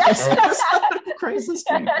microeconomics on Yes. this episode of Crisis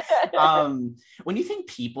Stream. When you think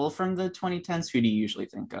people from the 2010s, who do you usually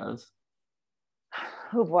think of?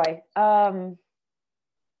 Oh boy.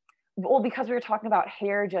 Well, because we were talking about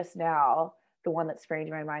hair just now, the one that sprang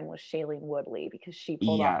to my mind was Shailene Woodley, because she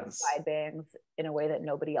pulled off the Yes. side bangs in a way that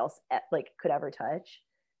nobody else like could ever touch.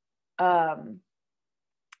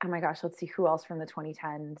 Oh my gosh, let's see who else from the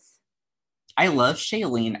 2010s. I love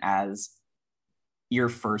Shailene as your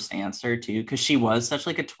first answer too, because she was such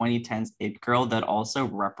like a 2010s it girl that also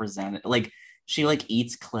represented like she like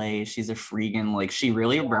eats clay, she's a freegan, like she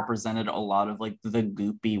really represented a lot of like the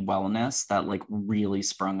goopy wellness that like really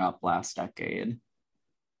sprung up last decade.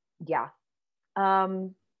 Yeah.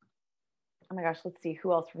 Oh my gosh, let's see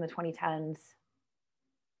who else from the 2010s.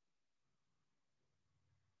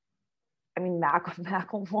 I mean,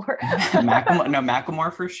 Macklemore.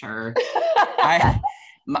 Macklemore for sure.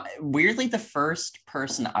 Weirdly, the first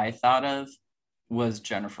person I thought of was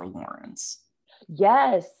Jennifer Lawrence.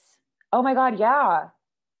 Yes. Oh my God, yeah.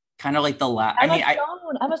 Kind of like the last.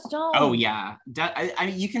 Emma Stone. Oh yeah. I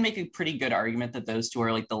mean, you can make a pretty good argument that those two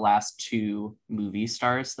are like the last two movie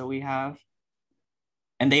stars that we have.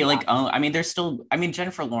 And they like own. I mean, they're still. I mean,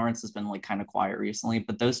 Jennifer Lawrence has been like kind of quiet recently,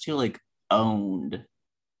 but those two like owned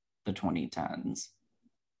the 2010s.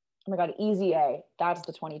 Oh my God, Easy A. That's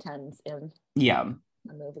the 2010s in Yeah.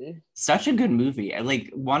 a movie. Such a good movie.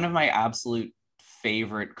 Like one of my absolute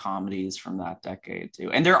favorite comedies from that decade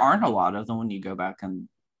too. And there aren't a lot of them when you go back and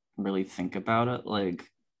really think about it. Like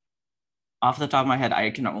off the top of my head,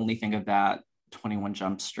 I can only think of that 21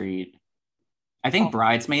 Jump Street. I think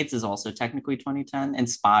Bridesmaids is also technically 2010 and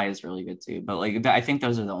Spy is really good too. But like I think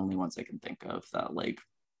those are the only ones I can think of that like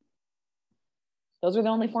those are the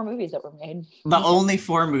only 4 movies that were made. The only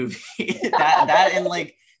 4 movies that and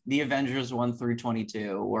like the Avengers 1 through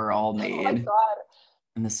 22 were all made. Oh my God.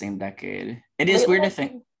 in the same decade. It is Lately, weird to I've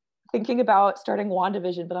think. been thinking about starting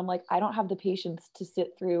WandaVision, but I'm like, I don't have the patience to sit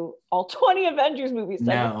through all 20 Avengers movies.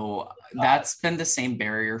 No, that's been the same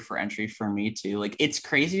barrier for entry for me too. Like it's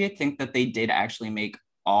crazy to think that they did actually make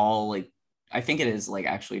all like I think it is like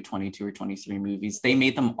actually 22 or 23 movies. They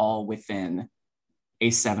made them all within a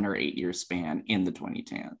 7 or 8 year span in the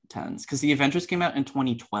 2010s because the Avengers came out in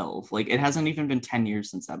 2012. Like it hasn't even been 10 years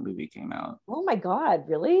since that movie came out. Oh my God,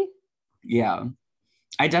 really? Yeah.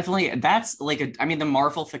 I definitely that's like I mean the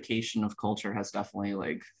Marvelification of culture has definitely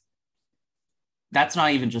like that's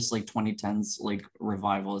not even just like 2010s like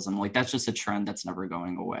revivalism. Like that's just a trend that's never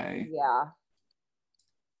going away, Yeah.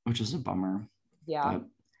 which is a bummer. Yeah. But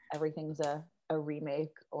Everything's a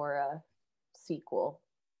remake or a sequel.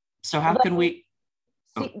 so how can Although, we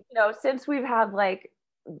oh, since we've had like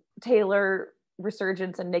Taylor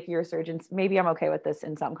resurgence and Nikki resurgence, maybe I'm okay with this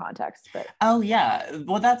in some contexts, but oh yeah.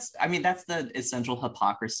 Well that's I mean that's the essential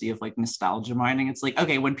hypocrisy of like nostalgia mining. It's like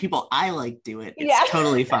okay, when people I like do it, it's yeah.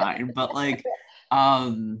 totally fine. But like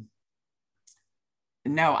um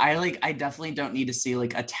no, I definitely don't need to see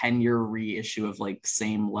like a 10-year reissue of like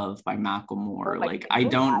Same Love by Oh Macklemore. my, Like can you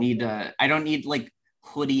imagine? I don't need like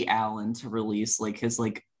Hoodie Allen to release like his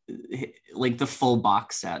like the full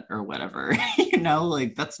box set or whatever. You know,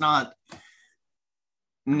 like that's not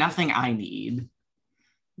Oh, nothing I need.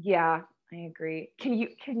 yeah, I agree. Can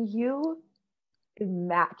you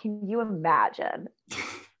imagine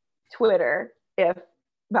Twitter if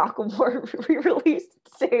Malcolm Moore re-released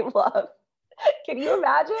Same Love? Can you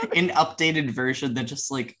imagine? An updated version that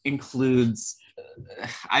just like includes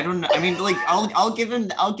I don't know. I mean, like I'll give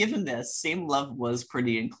him this. Same Love was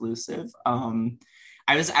pretty inclusive.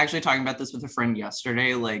 I was actually talking about this with a friend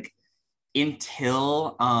yesterday. Like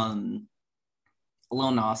until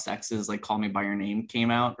Lil Nas X's like "Call Me by Your Name"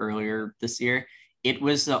 came out earlier this year, it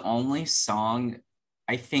was the only song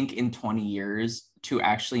I think in 20 years to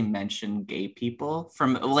actually mention gay people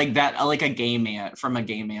from like that like a gay man from a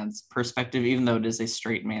gay man's perspective, even though it is a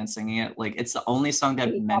straight man singing it. Like it's the only song that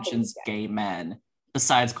He's probably mentions gay men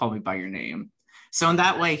besides "Call Me by Your Name." So in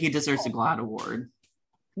that way, he deserves a GLAAD award.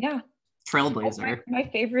 yeah. Trailblazer. My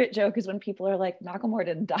favorite joke is when people are like, Macklemore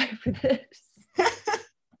didn't die for this.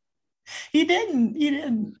 He didn't. He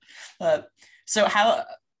didn't. So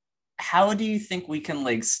how do you think we can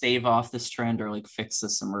like stave off this trend or like fix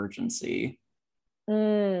this emergency?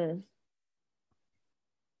 Mm,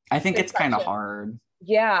 I think good it's kind of question. hard.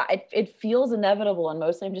 Yeah, it feels inevitable, and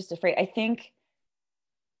mostly I'm just afraid. I think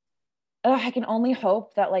I can only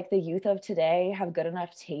hope that like the youth of today have good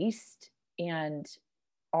enough taste and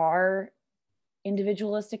are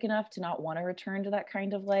individualistic enough to not want to return to that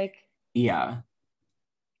kind of like, Yeah.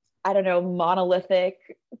 I don't know, monolithic,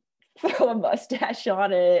 throw a mustache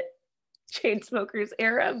on it, chain smokers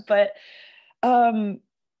era. But um,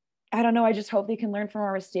 I don't know. I just hope they can learn from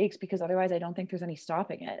our mistakes because otherwise I don't think there's any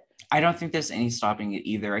stopping it. I don't think there's any stopping it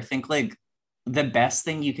either. I think like the best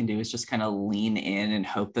thing you can do is just kind of lean in and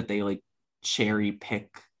hope that they like cherry pick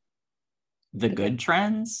the The good. good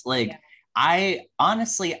trends. Yeah. Like I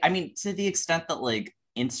honestly, I mean, to the extent that like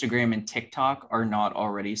Instagram and TikTok are not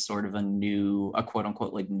already sort of a quote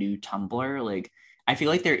unquote like new Tumblr, like I feel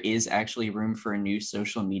like there is actually room for a new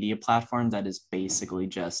social media platform that is basically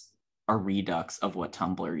just a redux of what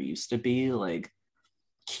Tumblr used to be, like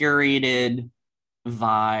curated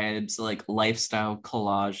vibes, like lifestyle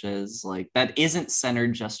collages, like that isn't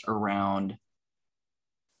centered just around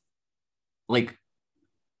like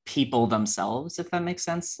people themselves, if that makes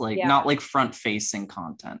sense. Like Yeah. not like front facing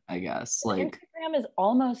content, I guess. Like Instagram is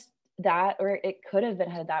almost that, or it could have been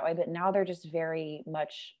headed that way, but now they're just very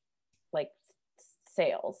much like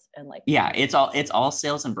sales and like, yeah, it's all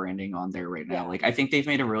sales and branding on there right now. yeah. Like I think they've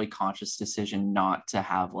made a really conscious decision not to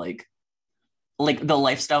have like the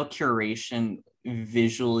lifestyle curation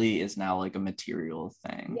visually is now like a material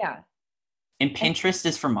thing. Yeah. And And Pinterest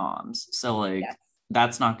is for moms. So like yes.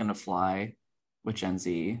 that's not gonna fly with Gen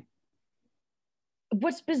Z.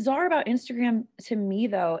 What's bizarre about Instagram to me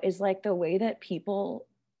though is like the way that people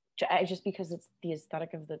just because it's the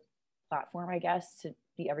aesthetic of the platform, I guess, to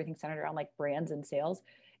be everything centered around like brands and sales,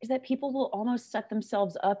 is that people will almost set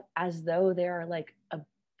themselves up as though they're like a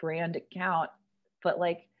brand account, but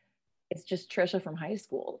like it's just Trisha from high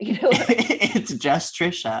school, you know? It's just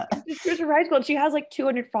Tricia. It's just Trisha from high school. And she has like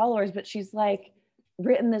 200 followers, but she's like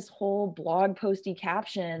written this whole blog posty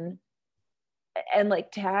caption and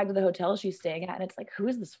like tagged the hotel she's staying at. And it's like, who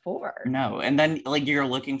is this for? No. And then like you're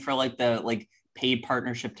looking for like the like paid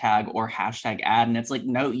partnership tag or hashtag ad. And it's like,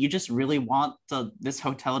 no, you just really want this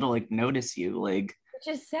hotel to like notice you. Like,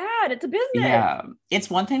 Which is sad. It's a business. yeah. It's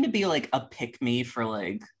one thing to be like a pick me for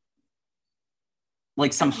like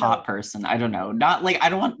like I some don't know. hot person. I don't know. Not like I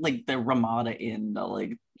don't want like the Ramada in to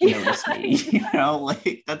like Yeah. notice me, you know,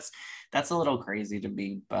 like that's a little crazy to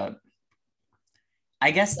me, but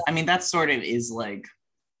I guess I mean that sort of is like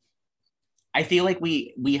I feel like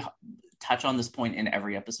we touch on this point in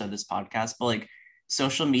every episode of this podcast, but like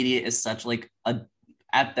social media is such like a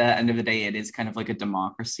at the end of the day, it is kind of like a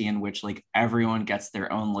democracy in which like everyone gets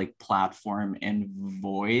their own like platform and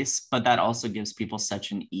voice, but that also gives people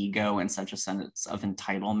such an ego and such a sense of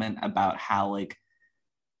entitlement about how like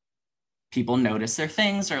people notice their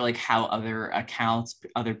things or like how other accounts,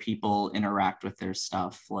 other people interact with their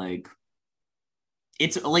stuff. Like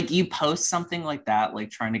it's like you post something like that, like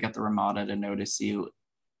trying to get the Ramada to notice you,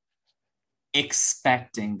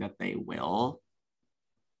 expecting that they will.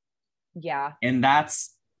 Yeah. And that's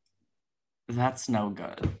no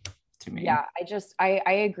good to me. Yeah. I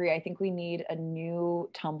agree. I think we need a new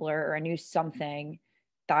Tumblr or a new something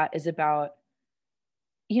that is about,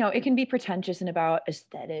 it can be pretentious and about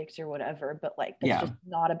aesthetics or whatever, but like that's Yeah. just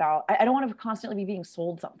not about, I don't want to constantly be being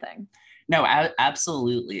sold something. No,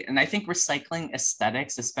 absolutely. And I think recycling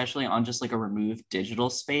aesthetics, especially on just like a removed digital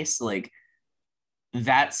space, like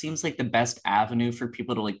that seems like the best avenue for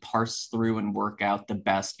people to like parse through and work out the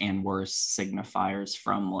best and worst signifiers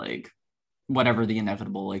from like whatever the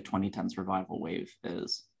inevitable like 2010s revival wave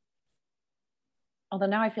is. Although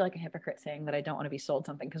now I feel like a hypocrite saying that I don't want to be sold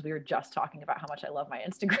something because we were just talking about how much I love my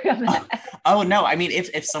Instagram. Oh no, I mean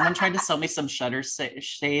if someone tried to sell me some shutter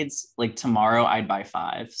shades like tomorrow, I'd buy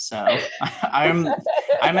five. So I'm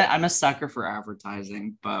a sucker for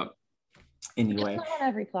advertising, but Just anyway, not on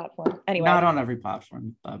every platform. Anyway, not on every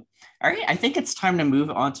platform. But all right, I think it's time to move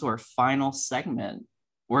on to our final segment.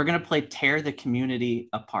 We're gonna play Tear the Community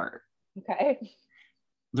Apart. okay.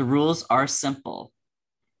 The rules are simple.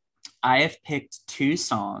 I have picked two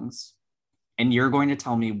songs, and you're going to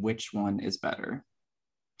tell me which one is better.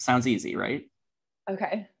 Sounds easy, right?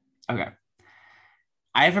 Okay. Okay.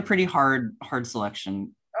 I have a pretty hard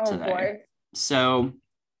selection Oh today. boy. So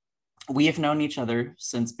we have known each other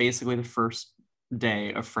since basically the first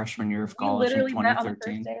day of freshman year of We college in literally met on the first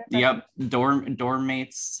 2013. day of freshman. Yep, dorm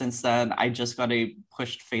mates since then. I just got a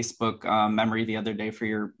pushed Facebook memory the other day for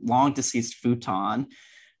your long deceased futon.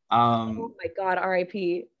 Oh Um, my God,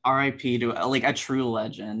 RIP. RIP to like a true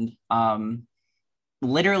legend.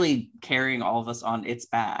 Literally carrying all of us on its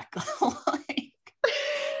back. Like,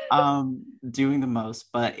 doing the most.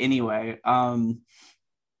 But anyway,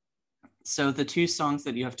 so the two songs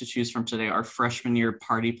that you have to choose from today are freshman year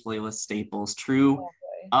party playlist staples, true Oh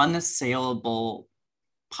boy. unassailable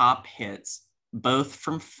pop hits, both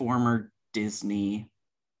from former Disney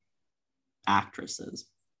actresses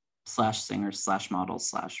slash singers slash models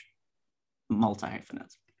slash multi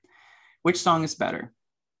hyphenates. Which song is better?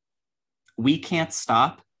 We Can't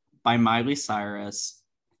Stop by Miley Cyrus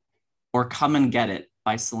or Come and Get It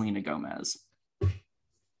by Selena Gomez?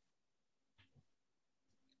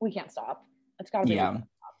 We can't stop. It's got to be we Yeah, can't.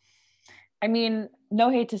 I mean, no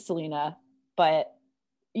hate to Selena, but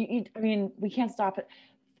I mean, we can't stop it.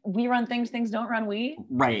 We run things, things don't run we.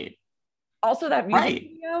 right, Also, that music right.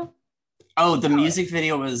 video. Oh, the music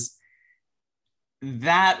video was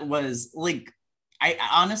that was like I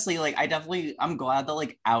honestly like I definitely I'm glad that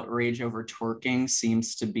like outrage over twerking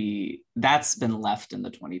seems to be that's been left in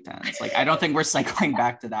the 2010s. Like I don't think we're cycling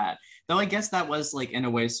back to that. Though I guess that was like in a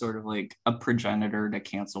way sort of like a progenitor to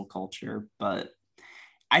cancel culture, but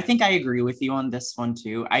I think I agree with you on this one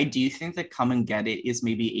too. I do think that Come and Get It is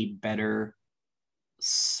maybe a better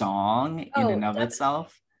song in Oh, and of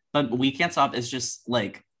itself, but We Can't Stop is just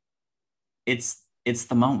like it's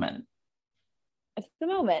the moment. it's the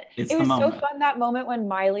moment. It's It the was so moment. fun that moment when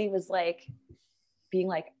Miley was like being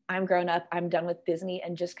like, I'm grown up, I'm done with Disney,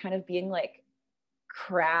 and just kind of being like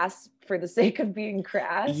crass for the sake of being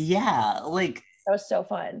crass. Yeah, like That was so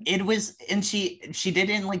fun. it was, and she did it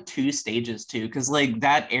in like two stages too, because like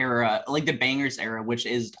that era, like the Bangers era, which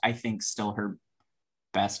is I think still her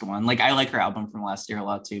best one. Like I like her album from last year a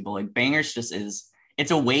lot too, but like Bangers just is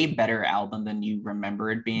it's a way better album than you remember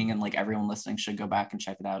it being, and like everyone listening should go back and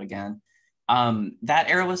check it out again. That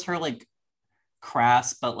era was her like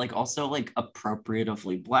crass, but like also like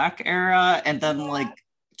appropriatively black era, and then Yeah. like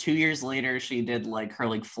 2 years later she did like her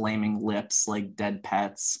like Flaming Lips, like Dead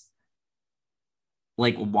Pets,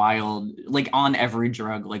 like wild, like on every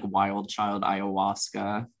drug, like Wild Child,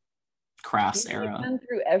 Ayahuasca, crass She's like era. been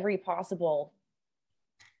through every possible.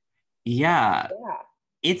 Yeah, Yeah.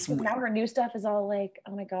 it's Because now her new stuff is all like,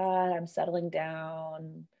 oh my God, I'm settling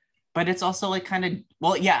down. but it's also like kind of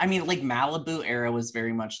well, yeah. I mean, like Malibu era was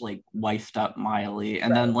very much like wifed up Miley,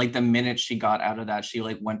 and then Right. like the minute she got out of that, she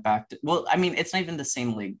like went back to well, I mean, it's not even the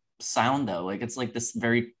same like sound though. Like it's like this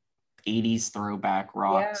very 80s throwback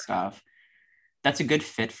rock Yeah. stuff. That's a good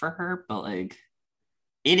fit for her, but like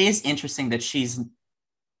it is interesting that she's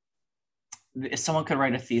if someone could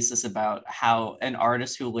write a thesis about how an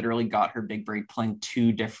artist who literally got her big break playing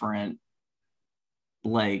two different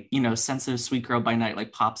like, you know, sensitive sweet girl by night,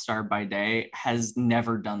 like pop star by day, has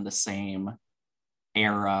never done the same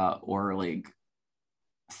era or like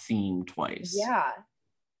theme twice. Yeah.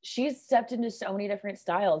 She's stepped into so many different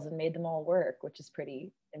styles and made them all work, which is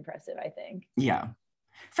pretty impressive, I think. Yeah.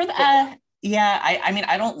 For the But yeah, I mean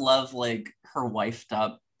I don't love like her wifed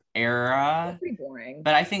up that's era, pretty boring.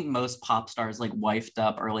 but I think most pop stars like wifed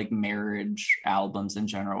up or like marriage albums in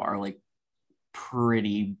general are like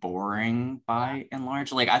pretty boring Yeah. by and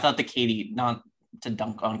large. Like I thought the Katy, not to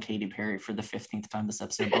dunk on Katy Perry for the 15th time this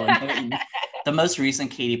episode, but like the most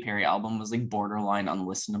recent Katy Perry album was like borderline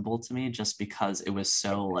unlistenable to me just because it was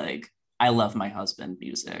so like I love my husband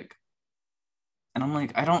music. And I'm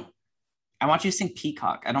like, I want you to sing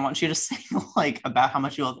Peacock. I don't want you to sing like about how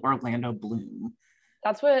much you love Orlando Bloom.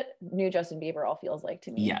 That's what new Justin Bieber all feels like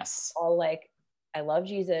to me. Yes. All like, I love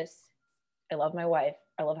Jesus. I love my wife.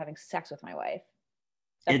 I love having sex with my wife.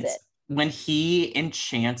 That's It's it. when he and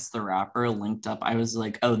Chance the Rapper linked up, I was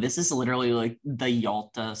like, oh, this is literally like the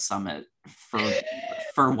Yalta summit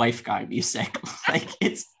for wife guy music. Like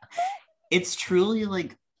it's truly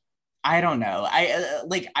like I don't know.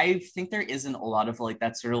 I think there isn't a lot of like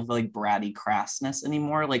that sort of like bratty crassness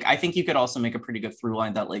anymore. Like I think you could also make a pretty good through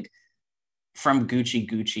line that like from Gucci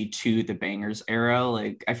Gucci to the Bangers era,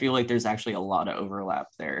 like I feel like there's actually a lot of overlap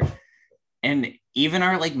there. And even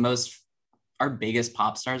our biggest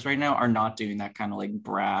pop stars right now are not doing that kind of like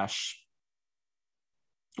brash,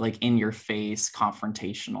 like in your face,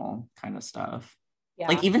 confrontational kind of stuff.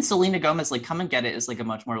 Like Yeah. even Selena Gomez, like Come and Get It is like a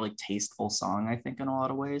much more like tasteful song, I think, in a lot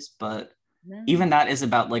of ways. But No. even that is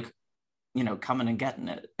about like, you know, coming and getting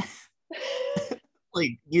it.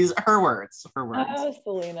 Like use her words, her words. Oh,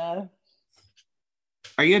 Selena.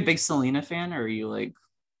 Are you a big Selena fan or are you like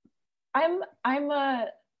I'm a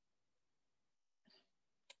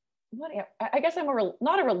what I guess I'm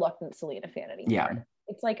not a reluctant Selena fan yeah. anymore.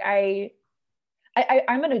 It's like I'm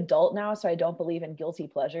an adult now, so I don't believe in guilty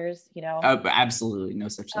pleasures, you know. Absolutely no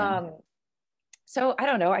such thing. Um, so I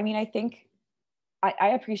don't know. I mean, I think I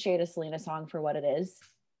appreciate a Selena song for what it is.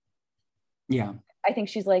 Yeah. I think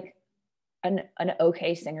she's like an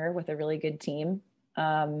okay singer with a really good team.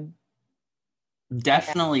 Um,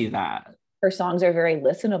 Definitely that. her songs are very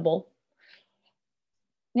listenable.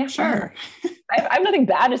 Yeah, Sure. I have nothing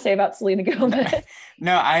bad to say about Selena Gomez.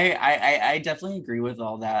 No, I definitely agree with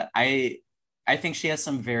all that. I think she has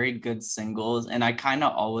some very good singles, and I kind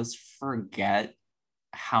of always forget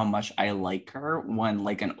how much I like her when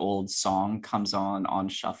like an old song comes on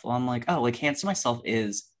shuffle. I'm like, oh, like Handsome Myself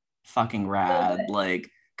is fucking rad. Like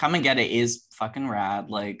Come and Get It is fucking rad.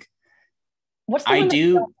 Like What's the one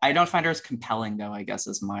that I don't find her as compelling though, I guess,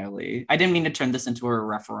 as Miley. I didn't mean to turn this into a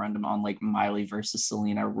referendum on like Miley versus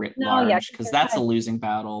Selena writ no, yeah, large, because that's a losing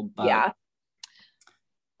battle. But yeah.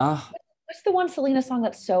 uh What's the one Selena song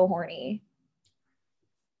that's so horny?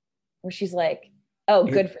 Where she's like, "Oh,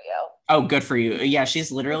 good for you." oh, good for you. Yeah,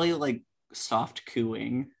 she's literally like soft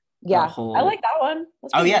cooing that Yeah, I whole like that one.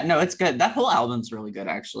 That's oh pretty yeah, good. no, it's good. That whole album's really good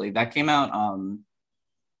actually. That came out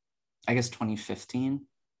I guess 2015.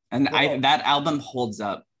 And I Whoa. that album holds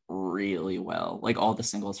up really well. Like all the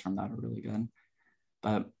singles from that are really good.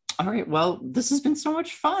 But all right, well, this has been so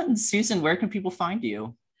much fun. Susan, where can people find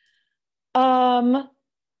you? Um,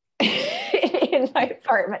 in my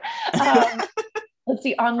apartment. Let's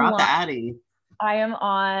see, Drop the online. Addy. I am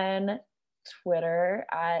on Twitter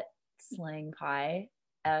at slangpie,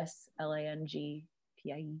 SLANGPIE.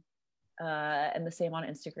 And the same on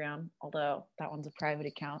Instagram, although that one's a private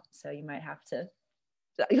account, so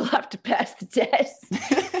you'll have to pass the test.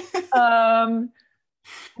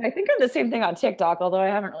 I think I'm the same thing on TikTok, although I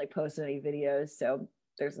haven't really posted any videos, so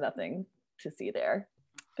there's nothing to see there.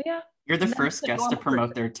 But yeah, You're the that's first the guest to normal promote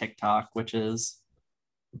person. their TikTok, which is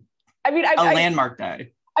I mean, a landmark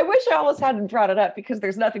day. I wish I almost hadn't brought it up because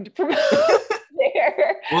there's nothing to promote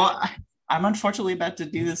there. Well, I'm unfortunately about to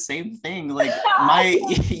do the same thing. Like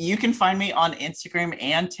you can find me on Instagram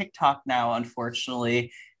and TikTok now,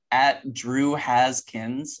 unfortunately, at Drew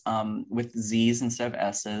Haskins, with Z's instead of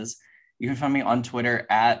S's. You can find me on Twitter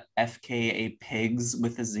at FKA Pigs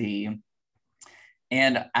with a Z.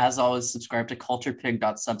 And as always, subscribe to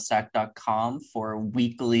culturepig.substack.com for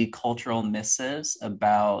weekly cultural missives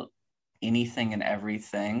about anything and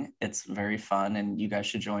everything. It's very fun, and you guys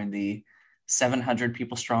should join the 700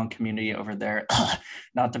 people strong community over there.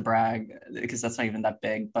 Not to brag, because that's not even that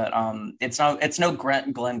big, but it's no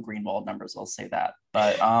Glenn Greenwald numbers, I'll say that.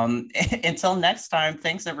 But until next time,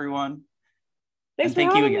 thanks everyone. Thanks And for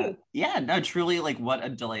thank you having again. me. Yeah, no, truly, like, what a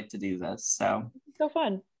delight to do this. So, So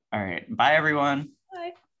fun. all right. Bye, everyone.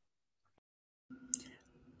 Bye.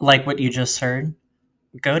 Like what you just heard,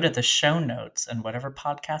 go to the show notes and whatever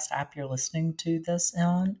podcast app you're listening to this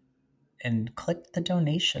on and click the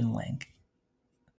donation link.